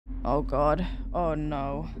Oh God. Oh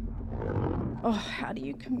no. Oh, how do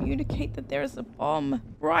you communicate that there's a bomb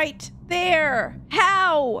right there?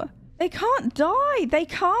 How? They can't die. They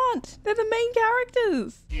can't. They're the main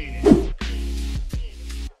characters.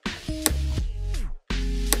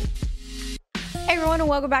 Hey everyone, and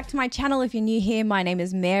welcome back to my channel. If you're new here, my name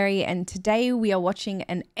is Mary, and today we are watching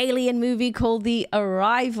an alien movie called The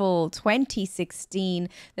Arrival 2016.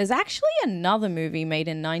 There's actually another movie made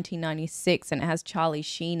in 1996 and it has Charlie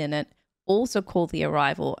Sheen in it, also called The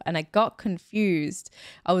Arrival, and I got confused.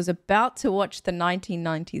 I was about to watch the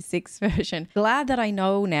 1996 version. Glad that I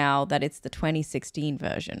know now that it's the 2016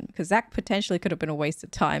 version, because that potentially could have been a waste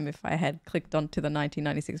of time if I had clicked onto the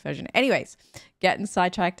 1996 version. Anyways, getting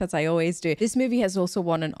sidetracked as I always do. This movie has also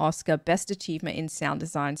won an Oscar Best Achievement in Sound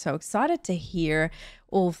Design, so excited to hear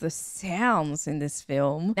all of the sounds in this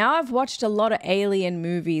film. Now, I've watched a lot of alien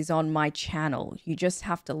movies on my channel. You just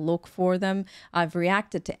have to look for them. I've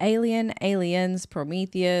reacted to Alien, Aliens,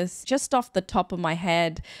 Prometheus, just off the top of my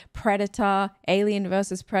head, Predator, Alien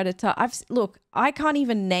versus Predator. Look, I can't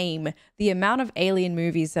even name the amount of alien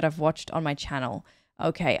movies that I've watched on my channel.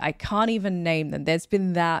 Okay, I can't even name them. There's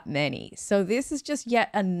been that many. So this is just yet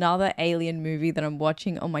another alien movie that I'm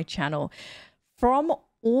watching on my channel. From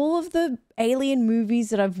all of the alien movies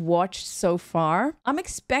that I've watched so far, I'm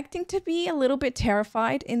expecting to be a little bit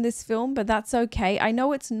terrified in this film, but that's okay. I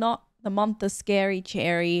know it's not the month of Scary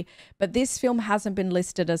Cherry, but this film hasn't been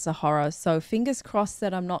listed as a horror, so fingers crossed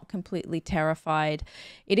that I'm not completely terrified.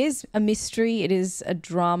 It is a mystery, it is a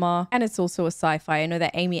drama, and it's also a sci-fi. I know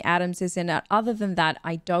that Amy Adams is in it. Other than that,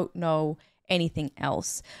 I don't know anything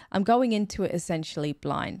else. I'm going into it essentially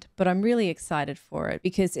blind, but I'm really excited for it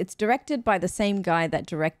because it's directed by the same guy that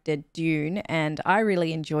directed Dune, and I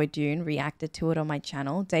really enjoyed Dune, reacted to it on my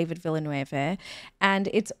channel, David Villeneuve, and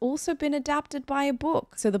it's also been adapted by a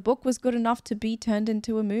book. So the book was good enough to be turned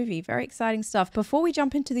into a movie. Very exciting stuff. Before we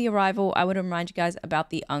jump into The Arrival, I would remind you guys about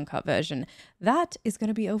the uncut version. That is going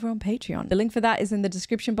to be over on Patreon. The link for that is in the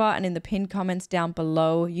description bar and in the pinned comments down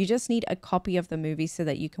below. You just need a copy of the movie so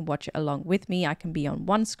that you can watch it along with me. I can be on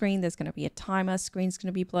one screen, there's going to be a timer, screen's going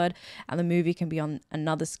to be blurred, and the movie can be on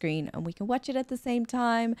another screen and we can watch it at the same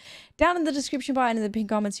time. Down in the description bar and in the pinned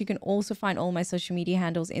comments, you can also find all my social media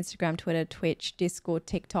handles: Instagram, Twitter, Twitch, Discord,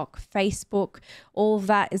 TikTok, Facebook. All of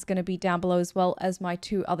that is going to be down below, as well as my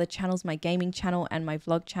two other channels, my gaming channel and my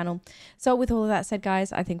vlog channel. So with all of that said,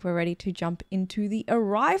 guys, I think we're ready to jump into The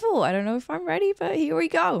Arrival. I don't know if I'm ready, but here we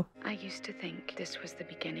go. I used to think this was the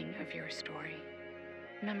beginning of your story.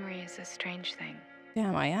 Memory is a strange thing.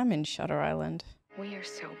 Damn, I am in Shutter Island. We are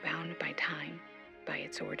so bound by time, by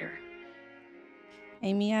its order.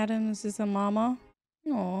 Amy Adams is a mama.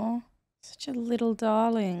 Aw, such a little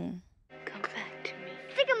darling. Come back to me.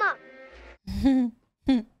 Pick him up.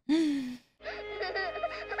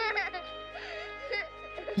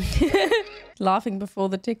 Laughing before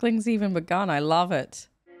the tickling's even begun. I love it.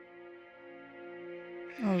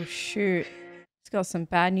 Oh, shoot. He's got some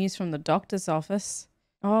bad news from the doctor's office.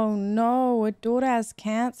 Oh, no. Her daughter has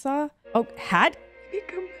cancer. Oh, had?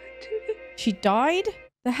 Come back to me. She died?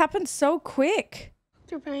 That happened so quick.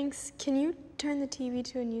 Dr. Banks, can you turn the TV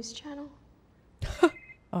to a news channel?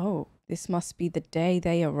 Oh, this must be the day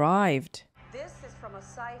they arrived. This is from a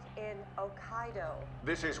site in Hokkaido.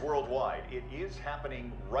 This is worldwide. It is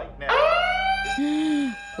happening right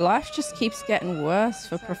now. Life just keeps getting worse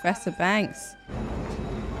for Professor Banks.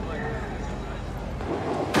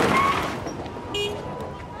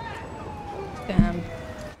 Damn.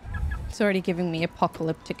 It's already giving me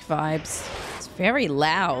apocalyptic vibes. It's very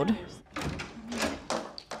loud.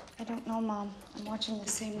 I don't know, Mom. I'm watching the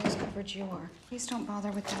same news coverage you are. Please don't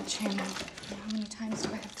bother with that channel. How many times do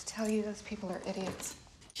I have to tell you those people are idiots?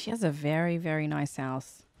 She has a very, very nice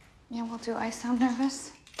house. Yeah, well, do I sound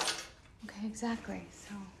nervous? Okay, exactly.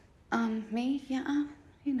 So, me? Yeah,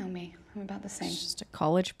 you know me. I'm about the same. She's just a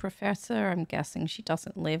college professor. I'm guessing she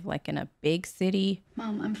doesn't live like in a big city.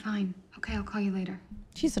 Mom, I'm fine. Okay, I'll call you later.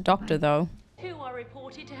 She's a doctor, though. Two are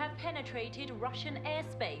reported to have penetrated Russian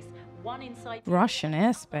airspace. One inside Russian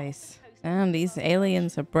airspace. Damn, these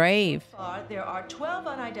aliens are brave. There are 12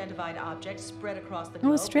 unidentified objects spread across the Oh,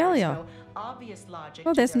 globe. Australia. There is no obvious logic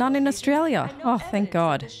Oh, to there's their none in location, Australia. and no Oh, thank evidence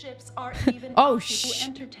God. that the ships are even Oh,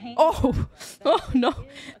 occupied. Oh, oh no.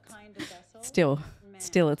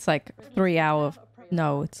 Still, it's like 3 hours.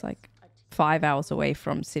 No, it's like 5 hours away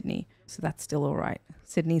from Sydney. So that's still all right.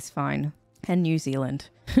 Sydney's fine. And New Zealand.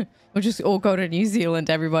 We'll just all go to New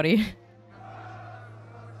Zealand, everybody.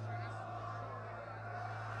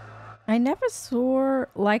 I never saw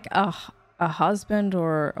like a husband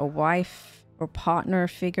or a wife or partner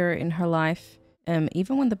figure in her life.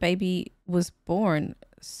 Even when the baby was born.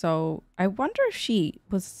 So I wonder if she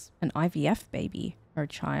was an IVF baby or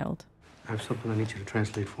child. I have something I need you to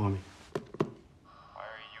translate for me. Why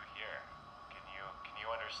are you here? Can you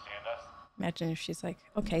understand us? Imagine if she's like,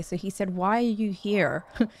 okay, so he said, why are you here?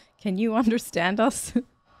 Can you understand us?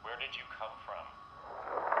 Where did you come from?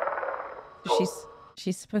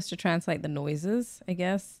 She's supposed to translate the noises, I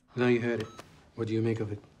guess. Now you heard it. What do you make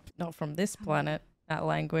of it? Not from this planet, that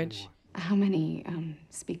language. How many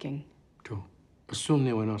speaking? 2. Assume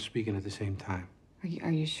they were not speaking at the same time.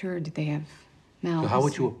 Are you sure? Did they have mouths? So how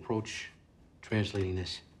would you approach translating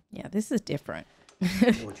this? Yeah, this is different.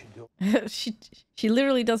 What you do? She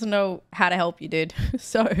literally doesn't know how to help you, dude.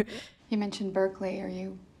 So You mentioned Berkeley. Are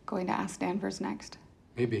you going to ask Danvers next?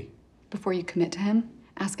 Maybe. Before you commit to him,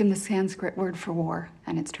 ask him the Sanskrit word for war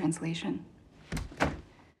and its translation.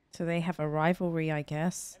 so they have a rivalry, I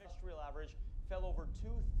guess. Terrestrial average fell over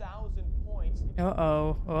 2,000 points.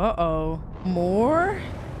 Uh-oh. More?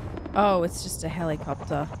 Oh, it's just a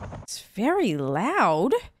helicopter. It's very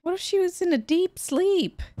loud. What if she was in a deep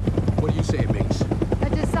sleep? What do you say it means?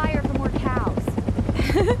 A desire for more cows.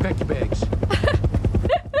 Pack your bags.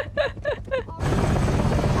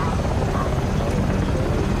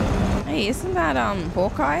 Hey, isn't that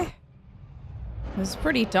Hawkeye? It was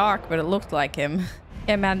pretty dark, but it looked like him.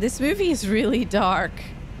 Yeah, man, this movie is really dark.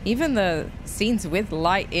 Even the scenes with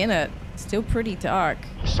light in it, still pretty dark.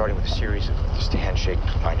 Starting with a series of just a handshake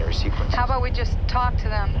binary sequences. How about we just talk to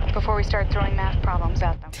them before we start throwing math problems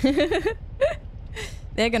at them?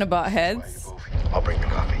 They're gonna butt heads. I'll bring the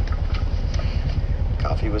coffee.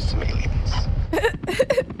 Coffee with some aliens.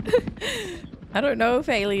 I don't know if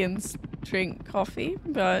aliens drink coffee,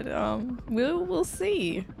 but we'll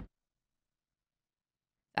see.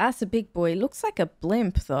 That's a big boy. Looks like a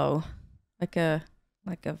blimp though. Like a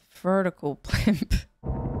vertical blimp.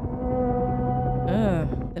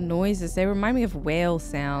 Ugh, the noises, they remind me of whale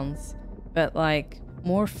sounds, but like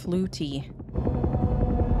more fluty.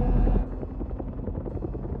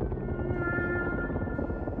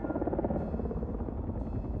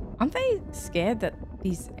 Aren't they scared that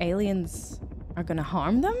these aliens are gonna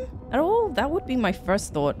harm them at all? That would be my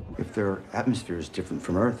first thought. If their atmosphere is different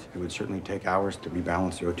from Earth, it would certainly take hours to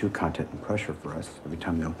rebalance the O2 content and pressure for us every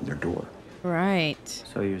time they open their door. Right.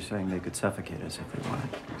 So you're saying they could suffocate us if they wanted?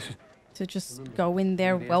 To just go in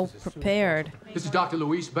there well prepared. This is Dr.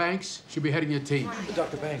 Louise Banks. She'll be heading your team.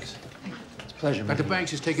 Dr. Banks. It's a pleasure. Dr.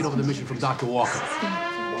 Banks is taking over the mission from Dr. Walker.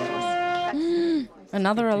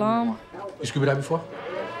 Another alarm. You scuba dive before?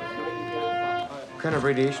 What kind of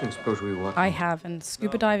radiation exposure were you walking? I have, and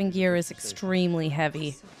scuba diving gear is extremely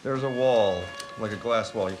heavy. There's a wall, like a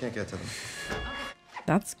glass wall. You can't get to them.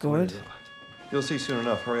 That's good. You'll see soon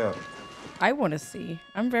enough. Hurry up. I want to see.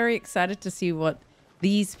 I'm very excited to see what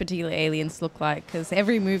these particular aliens look like, because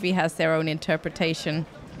every movie has their own interpretation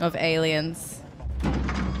of aliens.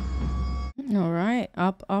 All right,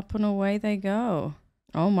 up and away they go.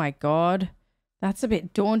 Oh my god. That's a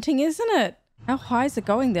bit daunting, isn't it? How high is it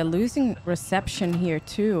going? They're losing reception here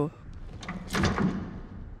too.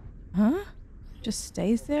 Huh? Just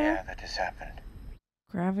stays there? Yeah, that just happened.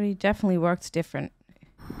 Gravity definitely works different.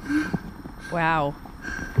 Wow.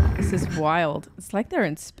 This is wild. It's like they're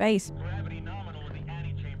in space. Gravity nominal in the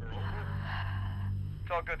antechamber.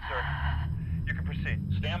 It's all good, sir. You can proceed.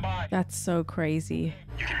 Stand by. That's so crazy.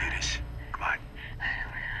 You can do this. Come on.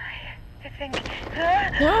 I think.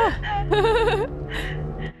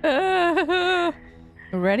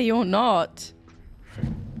 Ready or not.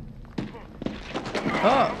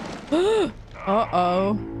 Oh.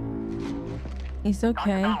 Uh-oh. He's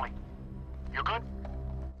okay. You good?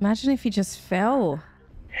 Imagine if he just fell.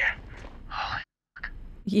 Yeah.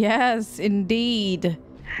 Yes, indeed.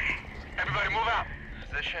 Everybody move out.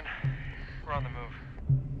 Position. We're on the move.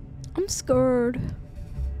 I'm scared.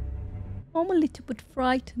 I'm a little bit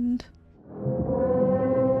frightened.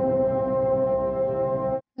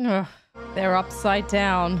 Ugh, they're upside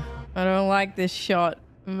down. I don't like this shot.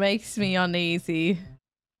 It makes me uneasy.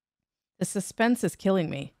 The suspense is killing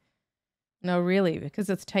me. No, really, because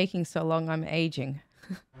it's taking so long, I'm aging.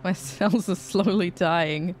 My cells are slowly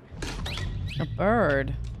dying. A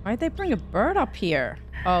bird. Why'd they bring a bird up here?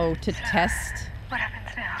 Oh, to test. What happens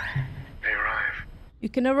now? They arrive. You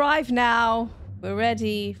can arrive now. We're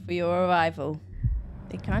ready for your arrival.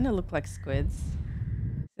 They kind of look like squids.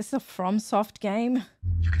 Is this a FromSoft game?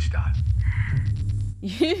 You can start.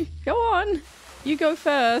 Go on. You go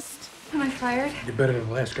first. Am I fired? You're better than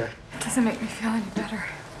the last guy. It doesn't make me feel any better.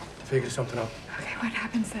 Figure something out. Okay, what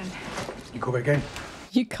happens then? You go back in.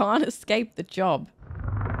 You can't escape the job.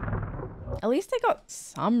 At least they got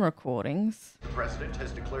some recordings. The president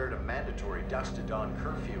has declared a mandatory dusk to dawn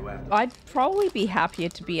curfew after... I'd probably be happier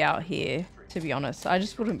to be out here, to be honest. I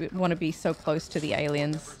just wouldn't want to be so close to the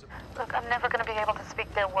aliens. Look, I'm never going to be able to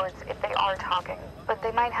speak their words if they are talking, but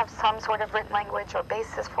they might have some sort of written language or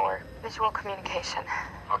basis for visual communication.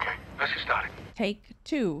 Okay, let's get started. Take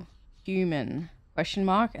 2. Human. Question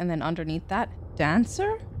mark. And then underneath that,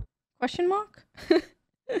 dancer? Question mark?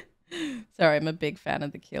 Sorry, I'm a big fan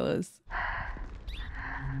of The Killers.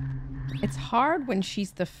 It's hard when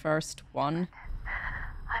she's the first one.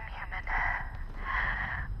 I'm human.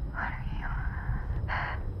 What are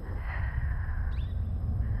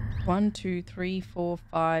you? 1, 2, 3, 4,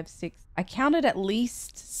 5, 6. I counted at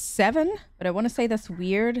least 7, but I want to say that's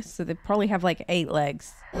weird, so they probably have like 8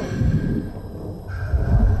 legs. 4,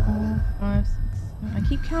 5, 6, 7. I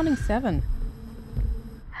keep counting 7.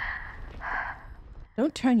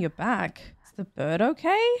 Don't turn your back. Is the bird okay?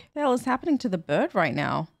 What the hell is happening to the bird right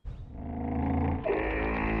now?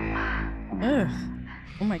 Ugh.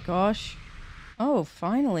 Oh my gosh. Oh,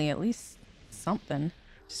 finally, at least something.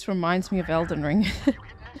 Just reminds me of Elden Ring.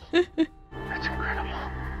 That's incredible.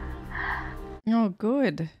 Oh,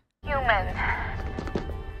 good. Human.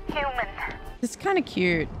 Human. It's kind of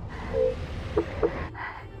cute.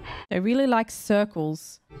 They really like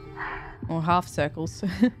circles. Or half circles.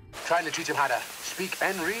 Trying to teach him how to speak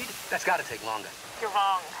and read? That's got to take longer. You're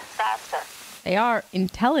wrong. Faster. They are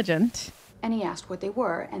intelligent. And he asked what they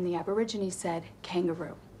were, and the Aborigine said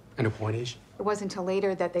kangaroo. And the point is? It wasn't until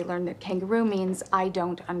later that they learned that kangaroo means I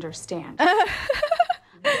don't understand. Oh,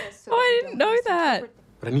 I didn't know that.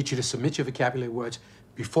 But I need you to submit your vocabulary words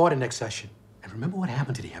before the next session. And remember what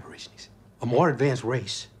happened to the Aborigines. A more advanced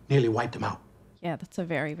race nearly wiped them out. Yeah, that's a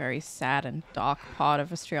very, very sad and dark part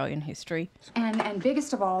of Australian history. And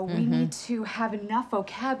biggest of all, we need to have enough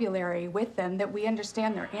vocabulary with them that we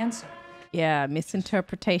understand their answer. Yeah,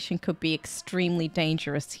 misinterpretation could be extremely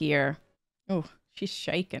dangerous here. Oh, she's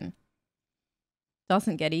shaken.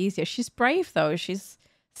 Doesn't get easier. She's brave, though. She's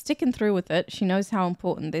sticking through with it. She knows how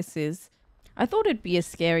important this is. I thought it'd be a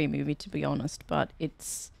scary movie, to be honest, but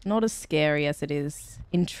it's not as scary as it is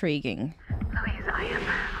intriguing. Louise, I am Louise.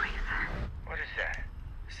 What is that?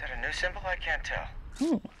 Is that a new symbol? I can't tell.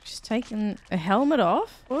 Oh, she's taking a helmet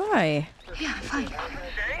off? Why? Yeah, I'm fine.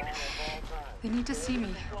 They need to see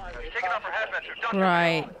me. She's taking off her hazmat suit. Don't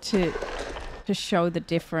Right, to show the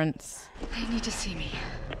difference. They need to see me.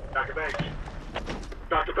 Dr. Banks.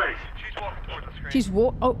 Dr. Banks. She's walking towards the screen. She's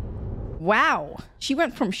oh, wow. She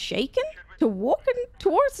went from shaking to walking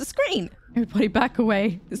towards the screen. Everybody back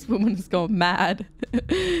away. This woman has gone mad.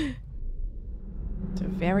 It's a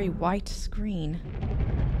very white screen.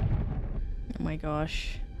 Oh my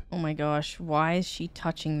gosh. Oh my gosh. Why is she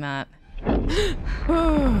touching that?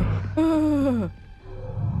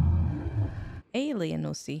 Alien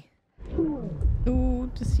Ussy. Ooh,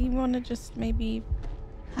 does he want to just maybe...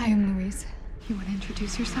 I am Louise. You want to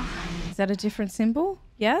introduce yourself? Is that a different symbol?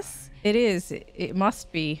 Yes, it is. It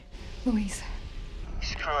must be. Louise.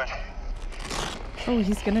 Screw it. Oh,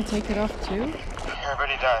 he's gonna take it off too?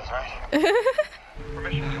 Everybody does, right?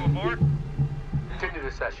 Permission to abort? Continue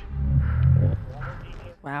the session.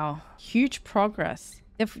 Wow, huge progress.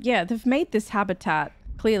 They've made this habitat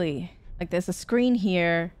clearly. Like there's a screen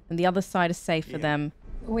here and the other side is safe for them.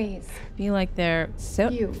 Louise. Feel like they're so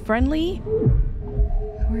You. friendly.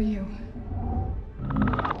 Who are you?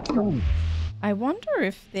 I wonder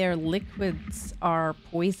if their liquids are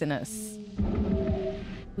poisonous.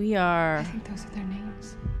 We are I think those are their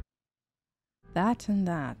names. that and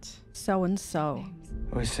that. So and so.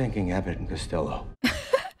 I was thinking Abbott and Costello.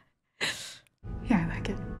 Yeah, I like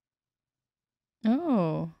it.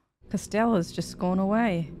 Oh, Costello's just gone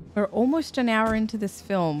away. We're almost an hour into this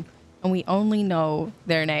film and we only know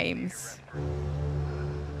their names.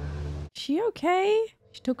 She okay?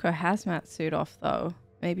 She took her hazmat suit off though.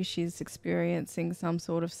 Maybe she's experiencing some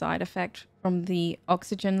sort of side effect from the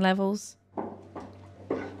oxygen levels.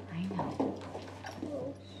 I know.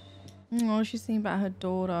 Oh, she's thinking about her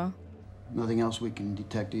daughter. Nothing else we can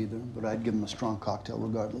detect either, but I'd give him a strong cocktail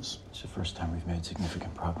regardless. It's the first time we've made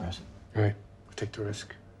significant progress. All right, we'll take the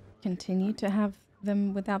risk. Continue to have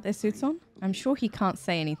them without their suits on? I'm sure he can't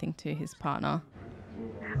say anything to his partner.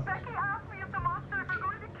 Becky asked me if the monsters are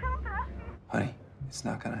going to kill Becky. Honey, it's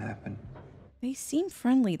not gonna happen. They seem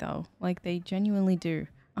friendly though, like they genuinely do.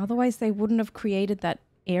 Otherwise they wouldn't have created that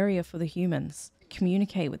area for the humans to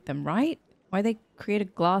communicate with them, right? Why they create a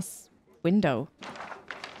glass window?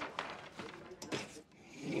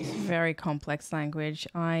 It's very complex language.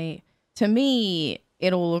 To me,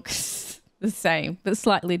 it all looks the same, but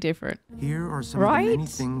slightly different. Here are some of the many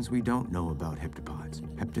things we don't know about heptapods.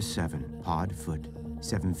 Hepta 7, pod, foot,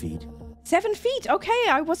 7 feet. 7 feet, okay,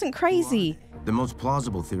 I wasn't crazy. The most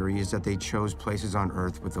plausible theory is that they chose places on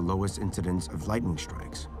Earth with the lowest incidence of lightning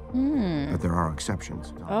strikes. But there are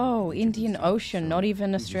exceptions. Oh, Indian Ocean, not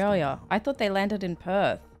even Australia. I thought they landed in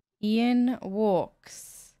Perth. Ian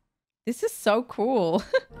walks. This is so cool.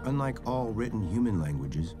 Unlike all written human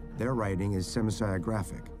languages, their writing is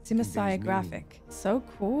semisiographic. Semisiographic. So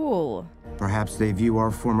cool. Perhaps they view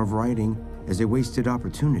our form of writing as a wasted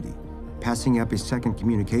opportunity, passing up a second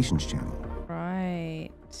communications channel. Right.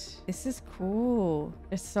 This is cool.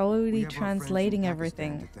 They're slowly translating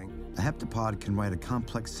everything. A heptapod can write a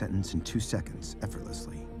complex sentence in 2 seconds,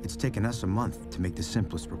 effortlessly. It's taken us a month to make the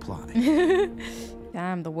simplest reply.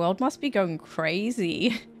 Damn, the world must be going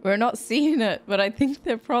crazy. We're not seeing it, but I think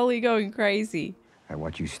they're probably going crazy. I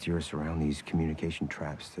watch you steer us around these communication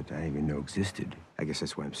traps that I didn't even know existed. I guess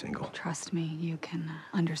that's why I'm single. Trust me, you can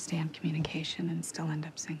understand communication and still end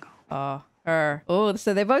up single. Oh, her. Oh,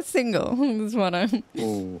 so they're both single. This one.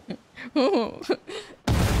 Oh.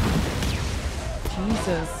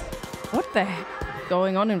 Jesus. What the heck is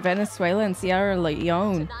going on in Venezuela and Sierra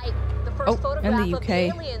Leone? Oh, and the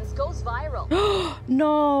UK.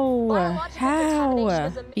 No!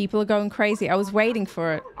 How? People are going crazy. I was waiting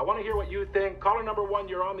for it. I want to hear what you think. Caller number 1,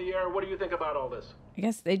 you're on the air. What do you think about all this? I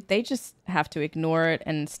guess they just have to ignore it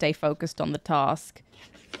and stay focused on the task.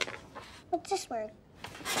 What's this word?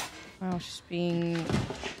 Wow,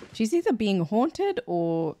 she's either being haunted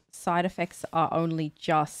or side effects are only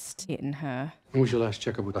just hitting her. When was your last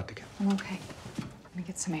checkup with Dr. Kim? I'm okay. Let me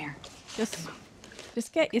get some air.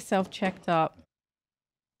 Just get yourself checked up.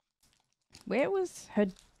 Where was her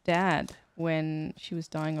dad when she was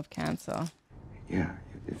dying of cancer? Yeah,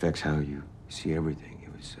 it affects how you see everything.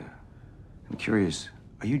 I'm curious,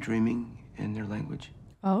 are you dreaming in their language?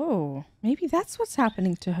 Oh, maybe that's what's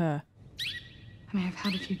happening to her. I mean, I've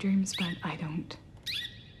had a few dreams, but I don't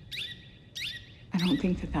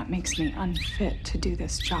think that makes me unfit to do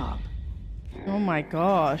this job. Oh my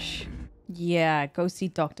gosh. Yeah, go see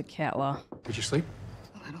Dr. Kettler. Did you sleep?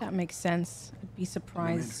 That makes sense. I'd be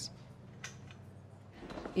surprised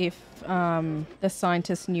if the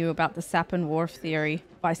scientist knew about the Sapir-Whorf theory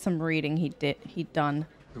by some reading he'd done.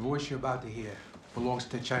 The voice you're about to hear belongs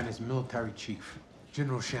to China's military chief,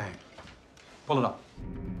 General Shang. Pull it up.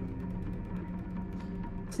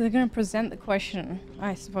 So they're going to present the question,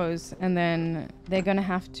 I suppose, and then they're going to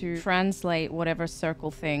have to translate whatever circle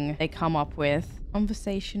thing they come up with.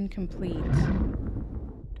 Conversation complete.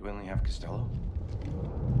 Do we only have Costello?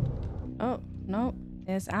 Oh, no.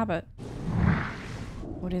 There's Abbott.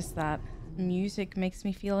 What is that? Music makes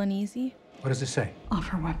me feel uneasy. What does it say?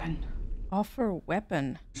 Offer weapon. Offer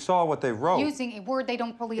weapon. You saw what they wrote. Using a word they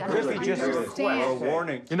don't fully Just understand. a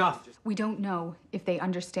warning. Enough. We don't know if they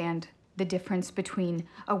understand the difference between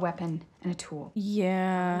a weapon and a tool.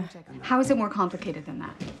 Yeah. How is it more complicated than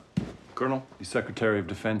that? Colonel, the Secretary of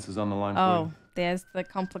Defense is on the line for you. Oh, there's the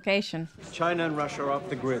complication. China and Russia are off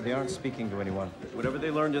the grid. They aren't speaking to anyone. Whatever they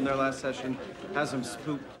learned in their last session has them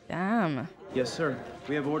spooked. Damn. Yes, sir.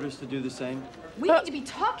 We have orders to do the same. We need to be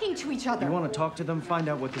talking to each other. You want to talk to them? Find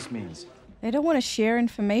out what this means. They don't want to share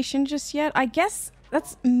information just yet. I guess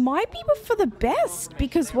that's might be for the best,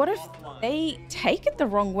 because what if they take it the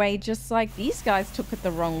wrong way, just like these guys took it the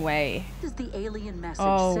wrong way? This is the alien message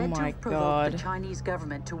my said to have provoked God. the Chinese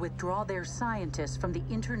government to withdraw their scientists from the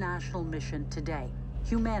international mission today.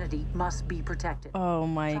 Humanity must be protected. Oh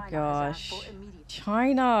my gosh.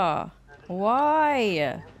 China.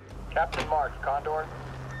 Why? Captain Mark, Condor,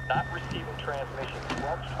 not receiving transmission.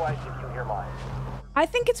 Once, twice if you hear mine. I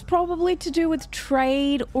think it's probably to do with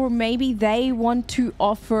trade, or maybe they want to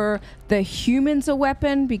offer the humans a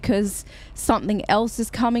weapon because something else is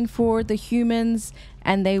coming for the humans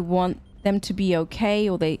and they want them to be okay,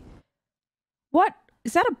 or they... What?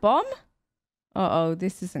 Is that a bomb? Uh-oh,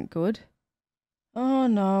 this isn't good. Oh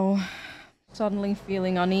no. Suddenly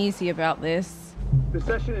feeling uneasy about this. The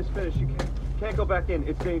session is finished. You can't go back in.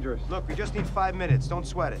 It's dangerous. Look, we just need 5 minutes. Don't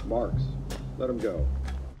sweat it. Marks, let him go.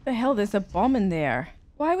 The hell, there's a bomb in there.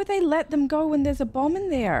 Why would they let them go when there's a bomb in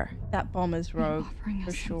there? That bomb is rogue,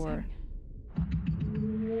 for sure.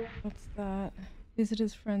 What's that?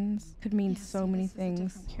 Visitors' friends. Could mean so many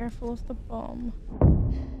things. Careful of the bomb.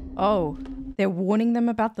 Oh, they're warning them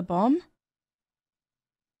about the bomb?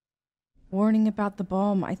 Warning about the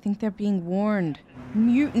bomb. I think they're being warned.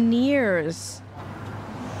 Mutineers.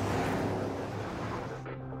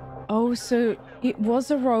 Oh, so it was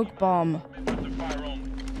a rogue bomb.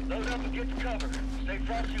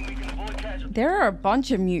 There are a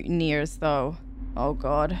bunch of mutineers, though. Oh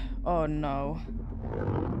God. Oh no.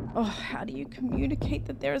 Oh, how do you communicate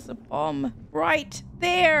that there's a bomb right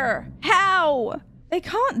there? How? They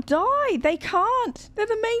can't die. They can't. They're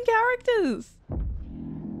the main characters.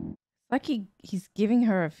 Like he's giving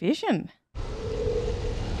her a vision.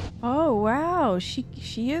 Oh wow,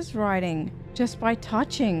 she is writing just by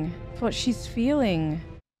touching what she's feeling.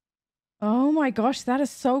 Oh my gosh, that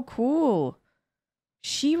is so cool.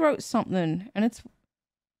 She wrote something and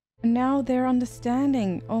now they're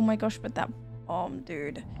understanding. Oh my gosh, but that bomb,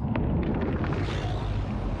 dude.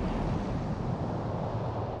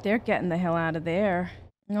 They're getting the hell out of there.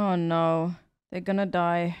 Oh no, they're gonna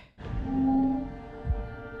die.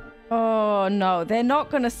 Oh no, they're not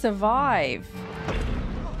gonna survive.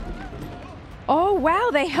 Oh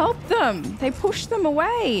wow, they helped them. They pushed them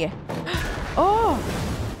away. Oh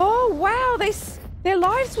wow, their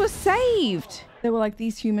lives were saved. They were like,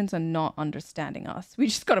 these humans are not understanding us. We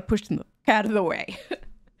just gotta push them out of the way.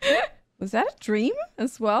 Was that a dream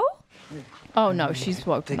as well? Oh no, she's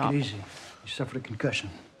woken up. Take it easy. You suffered a concussion.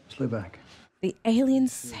 Just lay back. The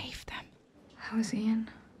aliens saved them. How is Ian?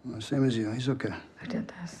 Well, same as you. He's okay. Who did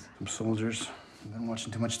this? Some soldiers. I've been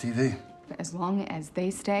watching too much TV. As long as they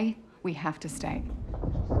stay, we have to stay.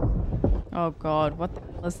 Oh God, what the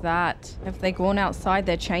hell is that? Have they gone outside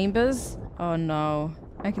their chambers? Oh no.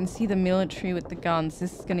 I can see the military with the guns.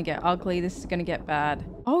 This is gonna get ugly. This is gonna get bad.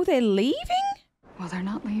 Oh, they're leaving? Well, they're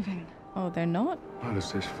not leaving. Oh, they're not? How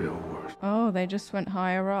does this feel worse? Oh, they just went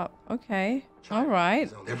higher up. Okay. All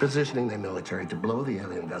right. They're positioning their military to blow the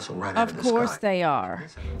alien vessel right out of the sky. Of course they are.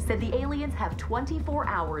 Said the aliens have 24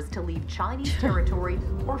 hours to leave Chinese territory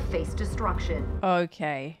or face destruction.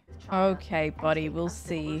 Okay. Okay, buddy. We'll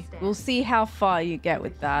see. We'll see how far you get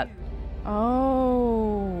with that.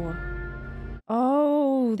 Oh.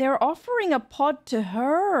 Oh, they're offering a pod to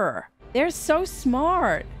her. They're so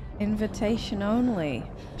smart. Invitation only.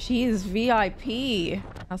 She is VIP.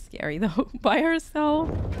 How scary though, by herself.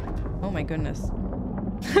 Oh my goodness.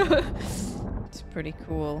 It's pretty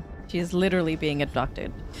cool. She is literally being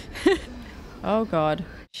abducted. Oh God. Is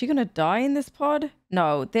she gonna die in this pod?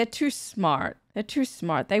 No, they're too smart. They're too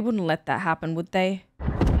smart. They wouldn't let that happen, would they?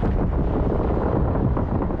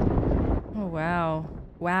 Oh wow.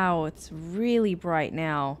 Wow, it's really bright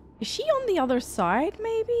now. Is she on the other side,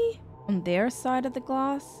 maybe? On their side of the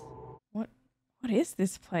glass? What is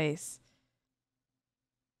this place?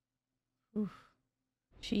 Oof.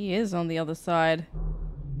 She is on the other side.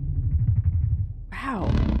 Wow.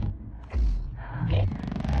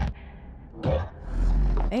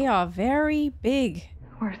 They are very big.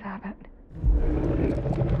 Where's Abbott?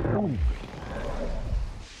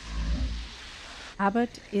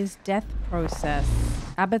 Abbott is death process.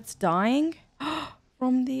 Abbott's dying?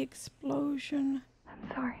 From the explosion. I'm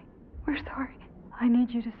sorry. We're sorry. I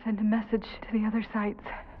need you to send a message to the other sites.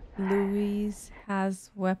 Louise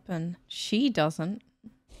has weapon. She doesn't.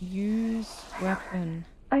 Use weapon.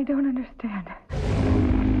 I don't understand.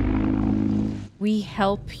 We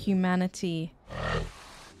help humanity.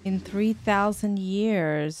 In 3,000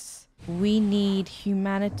 years, we need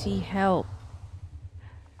humanity help.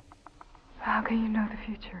 How can you know the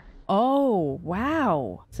future? Oh,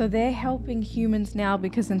 wow. So they're helping humans now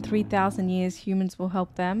because in 3,000 years, humans will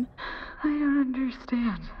help them? I don't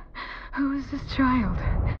understand. Who is this child?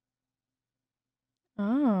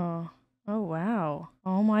 Oh. Oh, wow.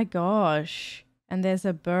 Oh my gosh. And there's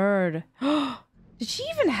a bird. Did she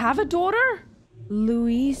even have a daughter?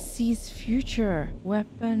 Louise sees future.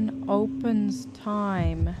 Weapon opens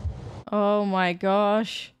time. Oh my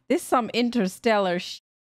gosh. This is some interstellar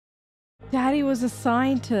Daddy was a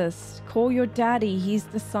scientist. Call your daddy. He's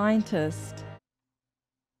the scientist.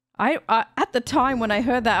 I at the time when I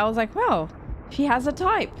heard that, I was like, well, she has a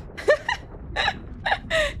type.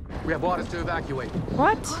 We have orders to evacuate.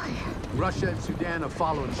 What? Russia and Sudan are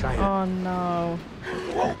following China. Oh no.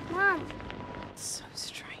 Mom. So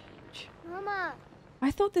strange. Mama.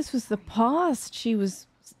 I thought this was the past she was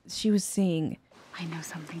seeing. I know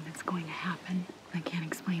something that's going to happen. I can't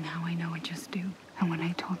explain how I know, it just do. And when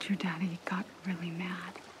I told your daddy, he got really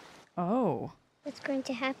mad. Oh. What's going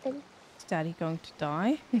to happen? Is Daddy going to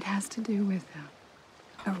die? It has to do with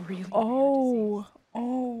a really Oh.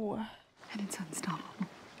 Oh. And it's unstoppable.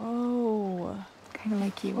 Oh. Kind of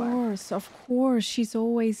like you are. Of course. She's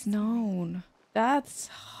always known. That's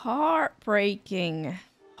heartbreaking.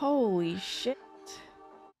 Holy shit.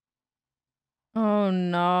 Oh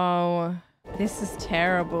no. This is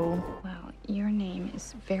terrible. Well, your name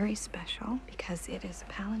is very special because it is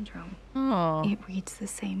a palindrome. Oh. It reads the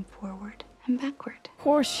same forward and backward. Of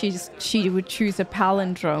course she would choose a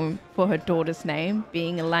palindrome for her daughter's name,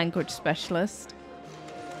 being a language specialist.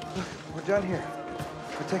 We're done here.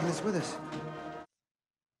 We're taking this with us.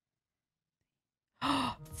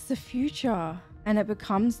 It's the future. And it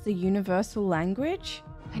becomes the universal language?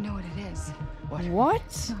 I know what it is. What?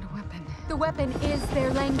 It's not a weapon. The weapon is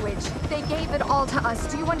their language. They gave it all to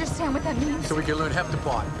us. Do you understand what that means? So we can learn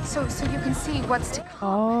Heptapod. So you can see what's to come.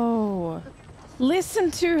 Oh.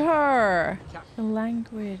 Listen to her. The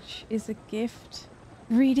language is a gift.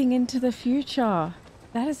 Reading into the future.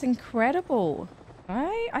 That is incredible.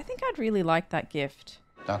 I think I'd really like that gift.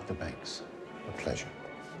 Dr. Banks, a pleasure.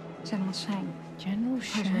 General Shang. General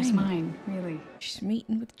Pleasure is Shang. mine, really. She's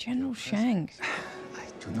meeting with General Shang. I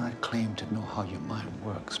do not claim to know how your mind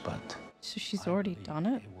works, but... So she's already done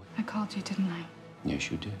it? I called you, didn't I?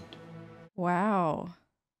 Yes, you did. Wow.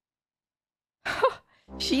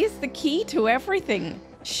 She is the key to everything.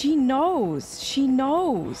 She knows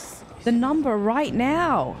the number right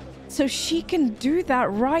now. So she can do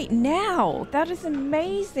that right now. That is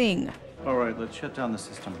amazing. All right, let's shut down the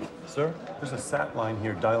system. Sir, there's a sat line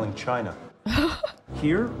here dialing China.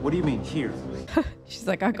 Here? What do you mean, here? She's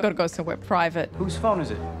like, I gotta go somewhere private. Whose phone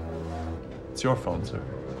is it? It's your phone, sir.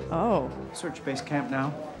 Oh. Search base camp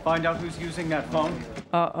now. Find out who's using that phone.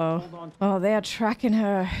 Uh-oh. Oh, they are tracking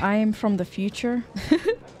her. I am from the future.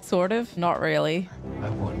 Sort of. Not really. I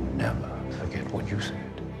will never forget what you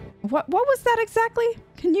said. What was that exactly?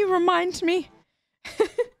 Can you remind me?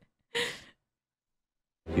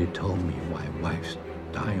 You told me my wife's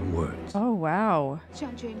dying words. Oh, wow.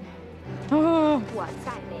 Jianjun. Oh.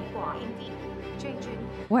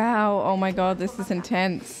 Wow. Oh my god, this is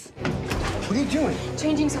intense. What are you doing?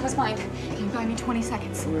 Changing someone's mind. Can you buy me 20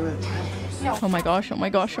 seconds? No. Oh my gosh, oh my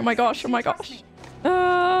gosh, oh my gosh, oh my gosh.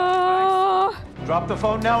 Drop the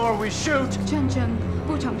phone now or we shoot!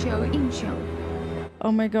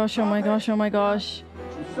 Oh my gosh, oh my gosh, oh my gosh.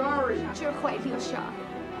 Sorry. You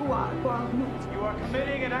are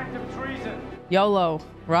committing an act of treason. YOLO,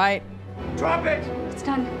 right? Drop it! It's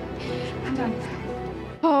done. I'm done.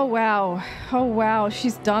 Oh wow. Oh wow,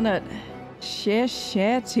 she's done it.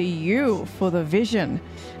 Share to you for the vision.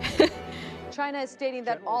 China is stating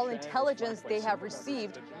that all intelligence they have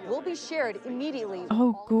received will be shared immediately.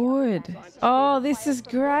 Oh, good. Oh, this is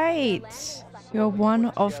great. You're one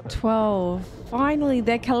of 12. Finally,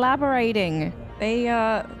 they're collaborating. They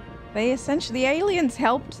essentially, the aliens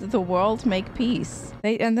helped the world make peace.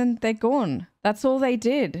 And then they're gone. That's all they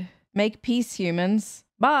did. Make peace, humans.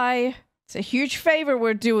 Bye. It's a huge favor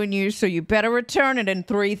we're doing you, so you better return it in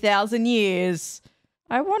 3,000 years.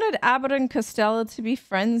 I wanted Abbott and Costello to be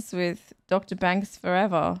friends with Dr. Banks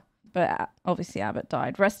forever. But obviously Abbott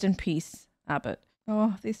died. Rest in peace, Abbott.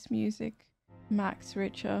 Oh, this music. Max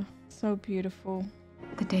Richter. So beautiful.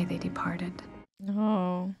 The day they departed.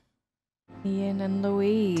 Oh. Ian and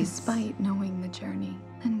Louise. Despite knowing the journey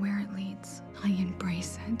and where it leads, I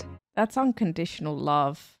embrace it. That's unconditional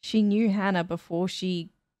love. She knew Hannah before she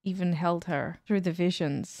even held her through the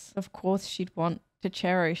visions. Of course, she'd want to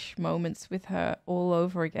cherish moments with her all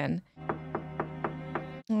over again.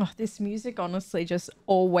 Oh, this music honestly just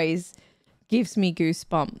always gives me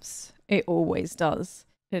goosebumps. It always does.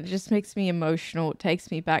 It just makes me emotional. It takes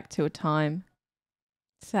me back to a time.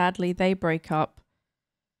 Sadly, they break up.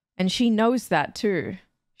 And she knows that too.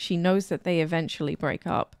 She knows that they eventually break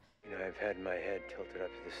up. You know, I've had my head tilted up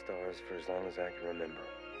to the stars for as long as I can remember.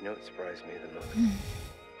 You know what surprised me the most?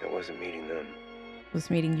 It wasn't meeting them. It was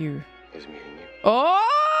meeting you. It was meeting you.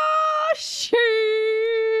 Oh,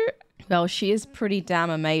 shoot! Well, she is pretty damn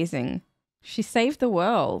amazing. She saved the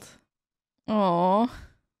world. Oh,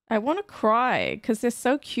 I want to cry because they're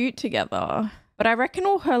so cute together. But I reckon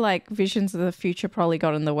all her like visions of the future probably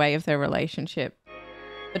got in the way of their relationship.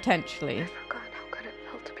 Potentially. I forgot how good it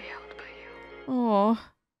felt to be held by you. Oh,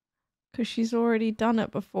 because she's already done it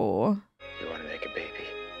before. You want to make a baby?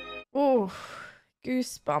 Oh,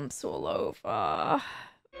 goosebumps all over.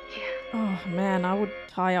 Oh man, I would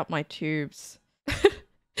tie up my tubes.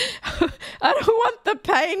 I don't want the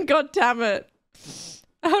pain, goddammit.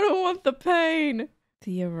 I don't want the pain.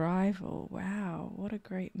 The Arrival. Wow, what a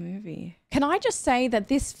great movie. Can I just say that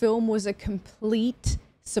this film was a complete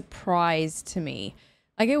surprise to me.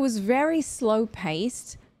 Like, it was very slow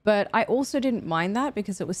paced, but I also didn't mind that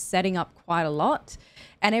because it was setting up quite a lot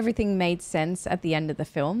and everything made sense at the end of the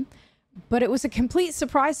film. But it was a complete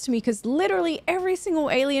surprise to me because literally every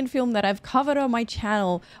single alien film that I've covered on my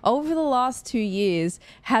channel over the last 2 years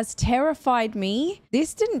has terrified me.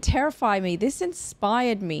 This didn't terrify me. This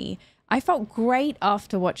inspired me. I felt great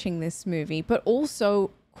after watching this movie, but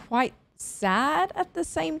also quite sad at the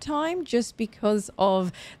same time just because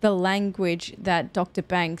of the language that Dr.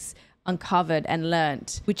 Banks uncovered and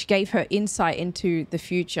learnt, which gave her insight into the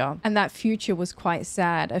future. And that future was quite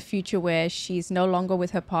sad, a future where she's no longer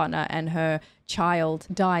with her partner and her child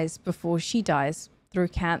dies before she dies through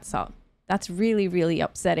cancer. That's really, really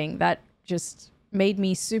upsetting. That just made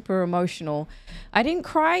me super emotional. I didn't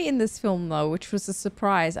cry in this film though, which was a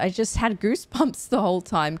surprise. I just had goosebumps the whole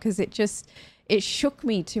time because it shook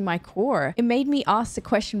me to my core. It made me ask the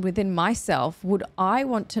question within myself, would I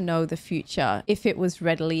want to know the future if it was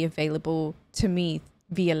readily available to me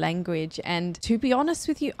via language? And to be honest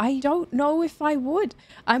with you, I don't know if I would.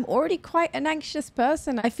 I'm already quite an anxious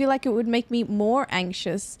person. I feel like it would make me more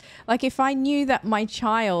anxious. Like if I knew that my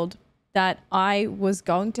child that I was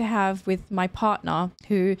going to have with my partner,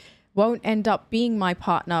 who won't end up being my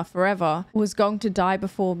partner forever, was going to die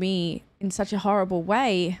before me in such a horrible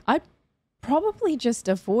way, I'd probably just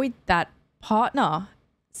avoid that partner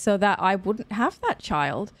so that I wouldn't have that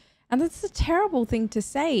child. And that's a terrible thing to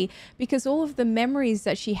say, because all of the memories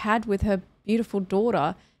that she had with her beautiful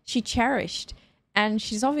daughter, she cherished. And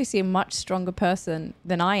she's obviously a much stronger person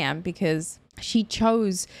than I am, because she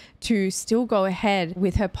chose to still go ahead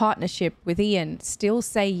with her partnership with Ian, still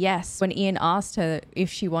say yes when Ian asked her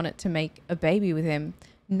if she wanted to make a baby with him,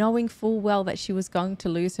 knowing full well that she was going to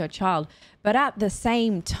lose her child. But at the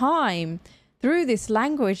same time, through this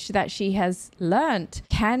language that she has learnt,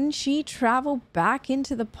 can she travel back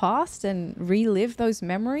into the past and relive those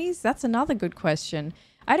memories? That's another good question.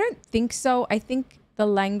 I don't think so. I think the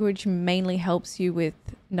language mainly helps you with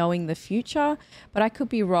knowing the future, but I could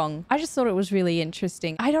be wrong. I just thought it was really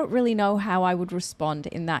interesting. I don't really know how I would respond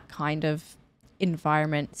in that kind of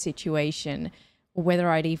environment situation, or whether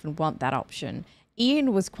I'd even want that option.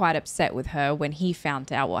 Ian was quite upset with her when he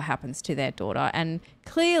found out what happens to their daughter, and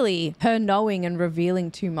clearly her knowing and revealing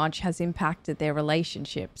too much has impacted their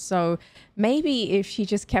relationship. So maybe if she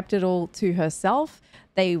just kept it all to herself,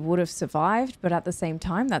 they would have survived. But at the same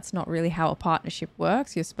time, that's not really how a partnership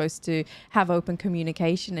works. You're supposed to have open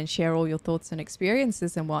communication and share all your thoughts and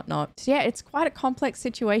experiences and whatnot. So yeah, it's quite a complex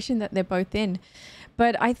situation that they're both in.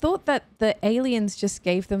 But I thought that the aliens just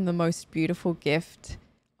gave them the most beautiful gift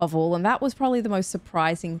of all, and that was probably the most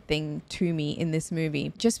surprising thing to me in this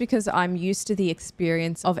movie, just because I'm used to the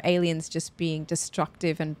experience of aliens just being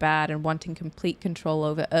destructive and bad and wanting complete control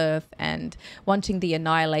over Earth and wanting the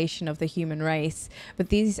annihilation of the human race. But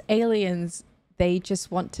these aliens, they just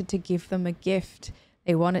wanted to give them a gift.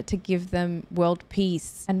 They wanted to give them world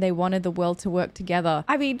peace, and they wanted the world to work together.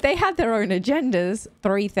 I mean, they had their own agendas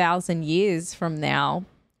 3,000 years from now,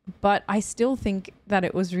 but I still think that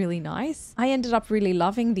it was really nice. I ended up really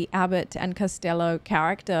loving the Abbott and Costello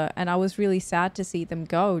character, and I was really sad to see them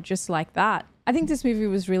go just like that. I think this movie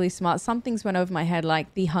was really smart. Some things went over my head,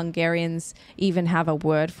 like the Hungarians even have a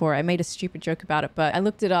word for it. I made a stupid joke about it, but I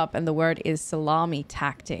looked it up and the word is salami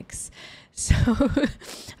tactics. So,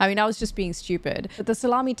 I mean, I was just being stupid. But the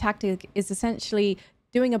salami tactic is essentially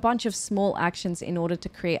doing a bunch of small actions in order to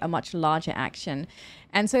create a much larger action.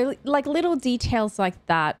 And so like little details like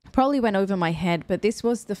that probably went over my head, but this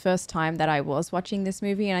was the first time that I was watching this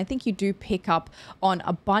movie. And I think you do pick up on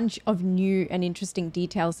a bunch of new and interesting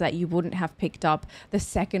details that you wouldn't have picked up the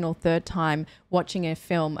second or third time watching a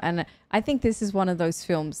film. And I think this is one of those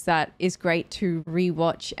films that is great to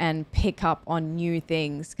rewatch and pick up on new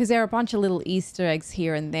things, because there are a bunch of little Easter eggs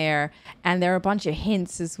here and there. And there are a bunch of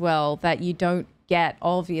hints as well that you don't get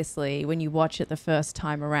obviously when you watch it the first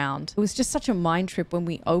time around. It was just such a mind trip when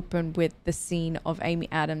we opened with the scene of Amy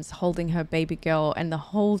Adams holding her baby girl, and the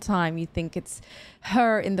whole time you think it's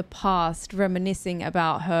her in the past reminiscing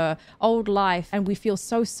about her old life, and we feel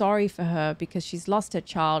so sorry for her because she's lost her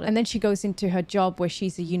child. And then she goes into her job where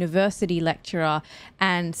she's a university lecturer,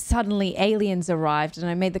 and suddenly aliens arrived, and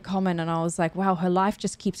I made the comment and I was like, wow, her life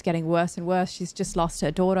just keeps getting worse and worse. She's just lost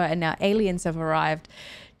her daughter and now aliens have arrived.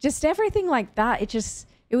 Just everything like that. It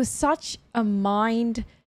was such a mind,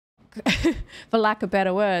 for lack of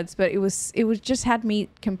better words, but it was just had me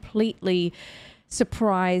completely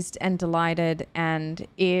surprised and delighted. And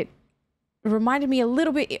it reminded me a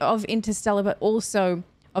little bit of Interstellar, but also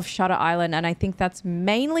of Shutter Island. And I think that's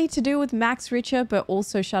mainly to do with Max Richter, but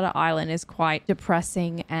also Shutter Island is quite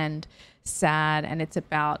depressing and sad. And it's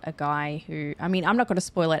about a guy who, I mean, I'm not going to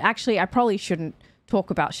spoil it. Actually, I probably shouldn't talk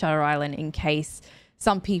about Shutter Island in case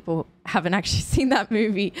some people haven't actually seen that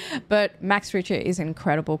movie, but Max Richter is an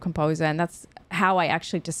incredible composer, and that's how I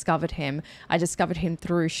actually discovered him. I discovered him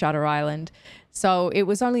through Shutter Island. So it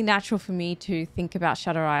was only natural for me to think about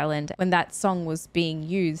Shutter Island when that song was being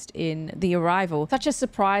used in The Arrival. Such a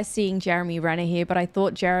surprise seeing Jeremy Renner here, but I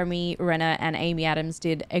thought Jeremy Renner and Amy Adams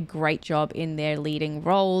did a great job in their leading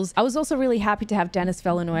roles. I was also really happy to have Denis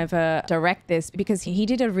Villeneuve direct this because he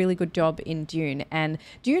did a really good job in Dune. And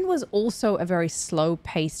Dune was also a very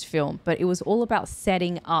slow-paced film, but it was all about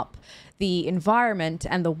setting up the environment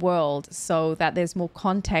and the world so that there's more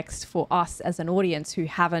context for us as an audience who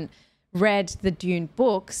haven't read the Dune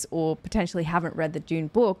books or potentially haven't read the Dune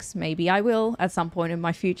books. Maybe I will at some point in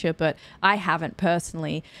my future, but I haven't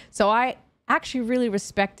personally. So I actually really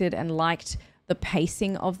respected and liked the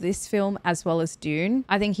pacing of this film as well as Dune.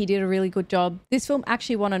 I think he did a really good job. This film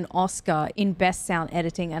actually won an Oscar in Best Sound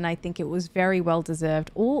Editing, and I think it was very well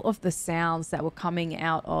deserved. All of the sounds that were coming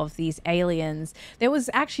out of these aliens, there was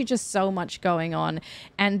actually just so much going on.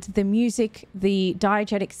 And the music, the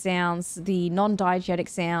diegetic sounds, the non-diegetic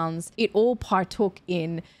sounds, it all partook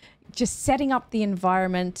in just setting up the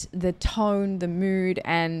environment, the tone, the mood,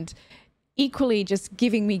 and equally just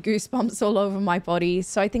giving me goosebumps all over my body.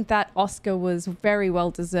 So I think that Oscar was very well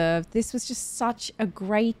deserved. This was just such a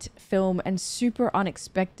great film and super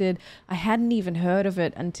unexpected. I hadn't even heard of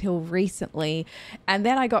it until recently. And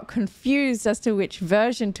then I got confused as to which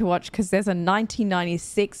version to watch because there's a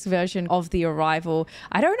 1996 version of The Arrival.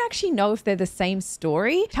 I don't actually know if they're the same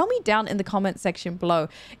story. Tell me down in the comment section below.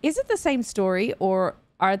 Is it the same story or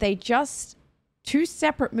are they just two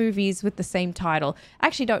separate movies with the same title? I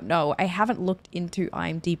actually don't know. I haven't looked into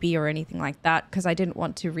IMDb or anything like that because I didn't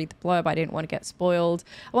want to read the blurb. I didn't want to get spoiled.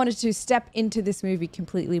 I wanted to step into this movie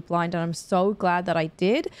completely blind, and I'm so glad that I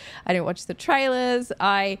did. I didn't watch the trailers.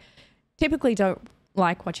 I typically don't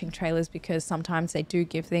like watching trailers because sometimes they do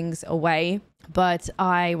give things away. But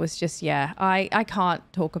I was just, yeah, I can't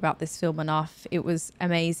talk about this film enough. It was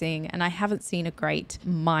amazing, and I haven't seen a great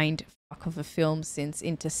mind of a film since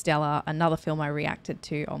Interstellar, another film I reacted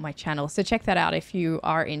to on my channel. So check that out if you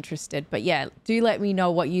are interested. But yeah, do let me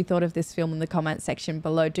know what you thought of this film in the comment section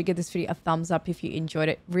below. Do give this video a thumbs up if you enjoyed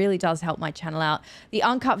it. Really does help my channel out. The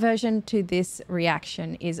uncut version to this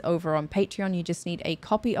reaction is over on Patreon. You just need a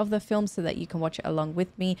copy of the film so that you can watch it along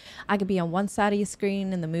with me. I could be on one side of your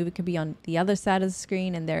screen and the movie could be on the other side of the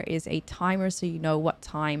screen, and there is a timer so you know what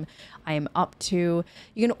time I am up to.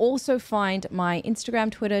 You can also find my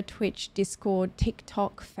Instagram, Twitter, Twitch, Discord,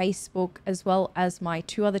 TikTok, Facebook, as well as my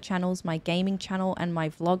two other channels, my gaming channel and my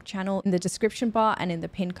vlog channel, in the description bar and in the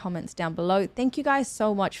pinned comments down below. Thank you guys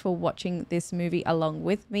so much for watching this movie along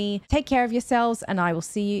with me. Take care of yourselves and I will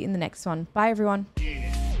see you in the next one. Bye everyone.